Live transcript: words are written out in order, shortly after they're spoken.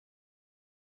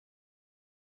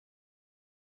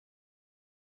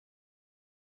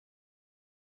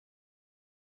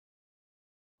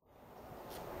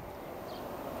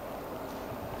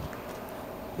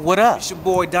What up? It's your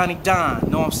boy Donny Don,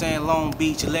 know what I'm saying? Long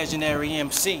Beach, legendary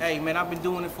MC. Hey man, I've been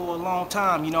doing it for a long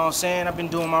time, you know what I'm saying? I've been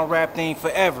doing my rap thing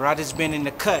forever. I just been in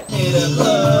the cut.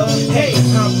 Hey,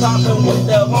 I'm poppin' with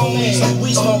the homies,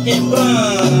 we smoking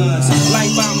blunts.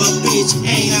 Like I'm a bitch,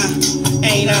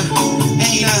 ain't I?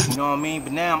 You know what I mean?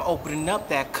 But now I'm opening up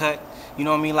that cut, you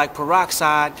know what I mean? Like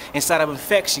peroxide inside of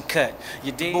infection cut.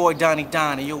 You dig? Boy Donny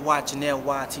Don, and you're watching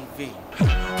LYTV.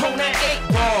 On that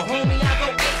 8 ball, homie, I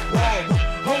go 8 ball.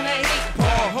 On that 8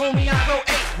 ball, homie, I go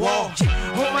 8 ball.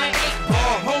 On my 8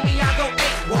 ball, homie, I go 8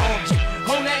 ball.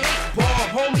 On that 8 ball,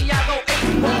 homie, I go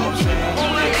 8 ball. On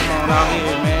my 8 ball, out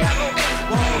here, man.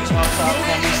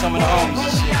 Some of the homies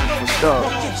and shit. For sure.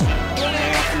 Man,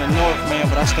 I'm from the north, man,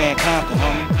 but I stay in Compton,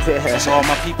 homie. That's all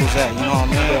my people's at, you know what I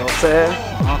mean? You know what I'm saying?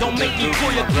 don't make me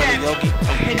pull your cap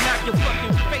and knock your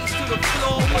fucking face to the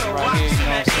floor with a rock in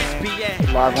that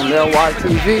SBA. Live on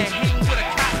LYTV.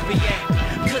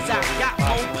 Cause I got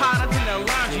more powder than a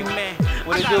laundry man.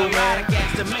 What it do, man?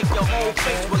 To make your whole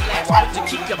face relax, but to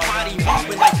keep your body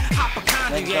moving like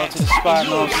Let's go to the spot,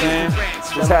 know what I'm saying?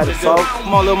 Just had it, folks.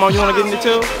 Come on, little mom, you wanna get in it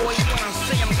too?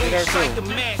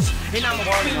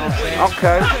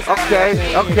 Okay.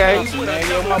 Man,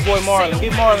 yo, my boy Marlon.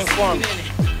 Get Marlon for me.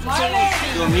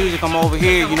 Doing music, I'm over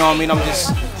here, you know what I mean? I'm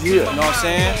just, you know what I'm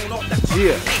saying?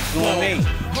 Yeah. Doing me.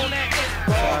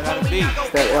 That's all I gotta be.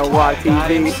 That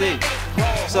LYTV.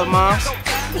 What's up, moms?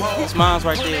 It's moms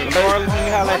right there. Marlon, let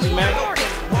me holler at you, man.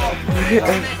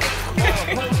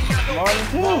 Marlon,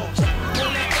 too.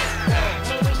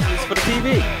 It's for the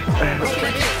TV.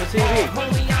 For TV.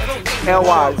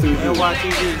 LYTV.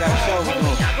 LYTV, got a show we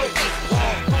doing.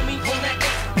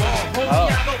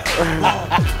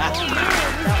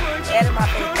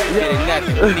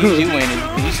 Nothing. You winning.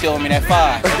 You still owe me that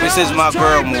 $5. Ever since my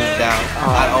girl moved out,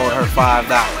 I owed her $5.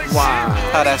 Wow.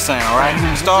 How that sound, right?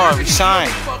 Star, we shine.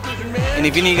 And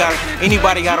if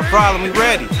anybody got a problem, we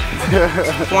ready.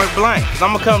 Point blank. Cause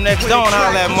I'm gonna come next door and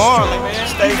holler at Marlon, man.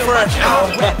 Stay fresh, you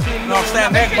know what I'm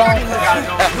saying? Next bone.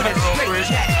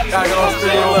 Gotta go on the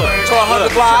street. Look,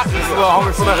 1200 block. This is a little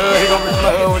homie from the hood. He gonna be from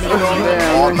the hood when you get on there.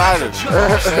 All nighters. You know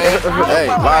what I'm saying? Hey,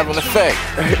 live in effect.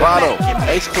 Lotto,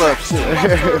 Ace Club shit.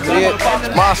 Yeah,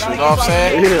 it's monster, you know what I'm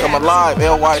saying? Come alive,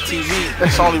 LYTV.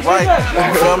 It's only right.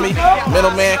 You feel me?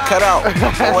 Middleman cut out.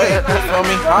 Wait, you feel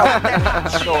me?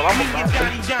 Show what I'm about.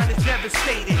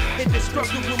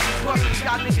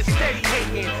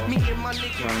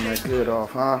 Turn that good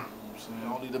off, huh?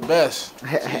 Only the best.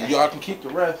 Y'all can keep the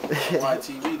rest.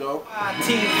 YTV though.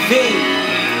 TV,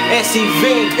 SEV,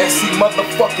 SE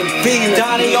motherfucking V,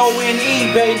 Donny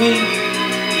O-N-E, baby.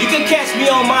 You can catch me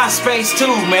on MySpace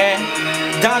too, man.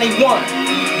 Donny1,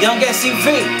 Young SEV.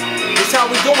 That's how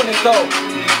we doing it though.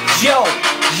 Yo,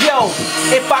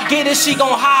 if I get it, she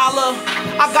gon' holler.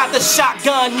 I got the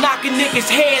shotgun knocking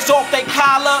niggas' heads off they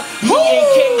collar. Me and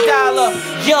King Dollar,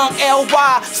 Young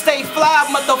LY, stay fly,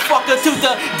 motherfucker, to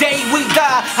the day we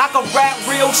die. I can rap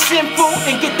real simple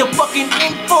and get the fucking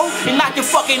info and knock your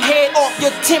fucking head off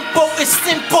your tempo. It's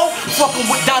simple. Fucking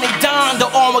with Donny Don, the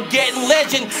Armageddon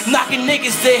legend, knocking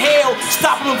niggas to hell,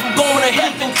 stopping them from going to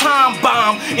heaven. Time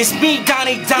bomb. It's me,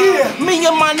 Donny Don. Yeah. Me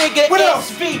and my nigga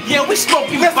SV. Yeah, we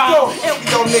smoking bomb.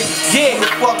 Yo niggas, yeah,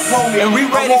 fuck homie, and we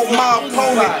ready for my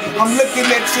opponent. I'm looking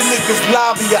at you niggas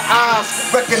live in your eyes.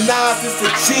 Recognize it's a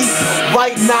G,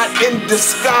 right? Not in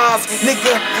disguise,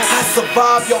 nigga. I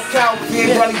survived your cow,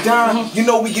 Donny Don. You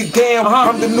know we get down.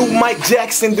 I'm the new Mike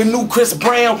Jackson, the new Chris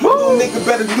Brown. Little nigga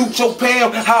better loot your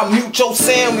pound. How I mute your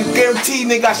sound and guarantee,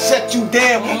 nigga, I shut you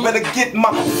down. Better get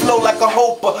my flow like a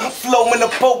hoper, flow in a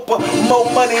poper.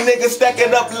 More money, nigga, stack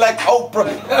it up like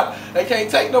Oprah. They can't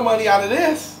take no money out of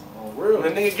this. Real. The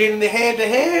nigga getting the hand to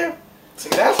hand. See,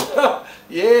 that's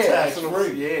yeah, tax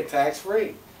free. Yeah, tax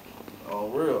free. Oh,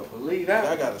 real. Believe that.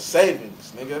 I got a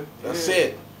savings, nigga. That's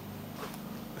it.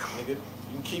 Nigga, you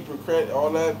can keep your credit,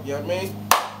 all that. You know what I mean?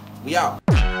 We out.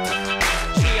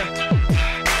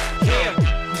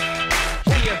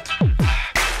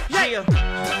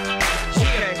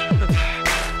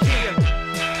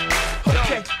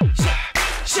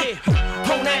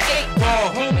 On that 8 ball,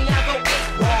 homie, I go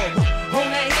 8 ball. On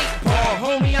that 8 ball,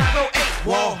 homie, I go 8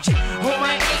 ball. On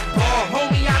my 8 ball,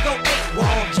 homie, I go 8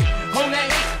 ball. On that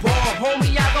 8 ball,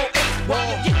 homie, I go 8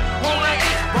 ball. On my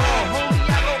 8 ball, homie,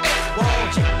 I go 8 ball.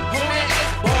 On that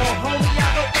 8 ball, homie,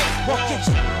 I go 8 ball.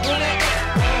 On that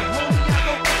 8 ball, homie, I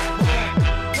go 8 ball.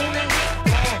 On that 8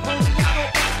 ball, homie, I go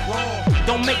 8 ball.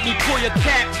 Don't make me pull your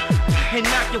cap and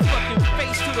knock your fucking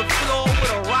face to the floor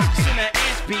with a rocks in the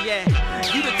SBA.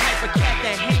 You the type of cat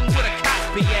that hang with a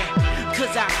cop, yeah.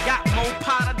 Cause I got more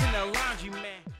powder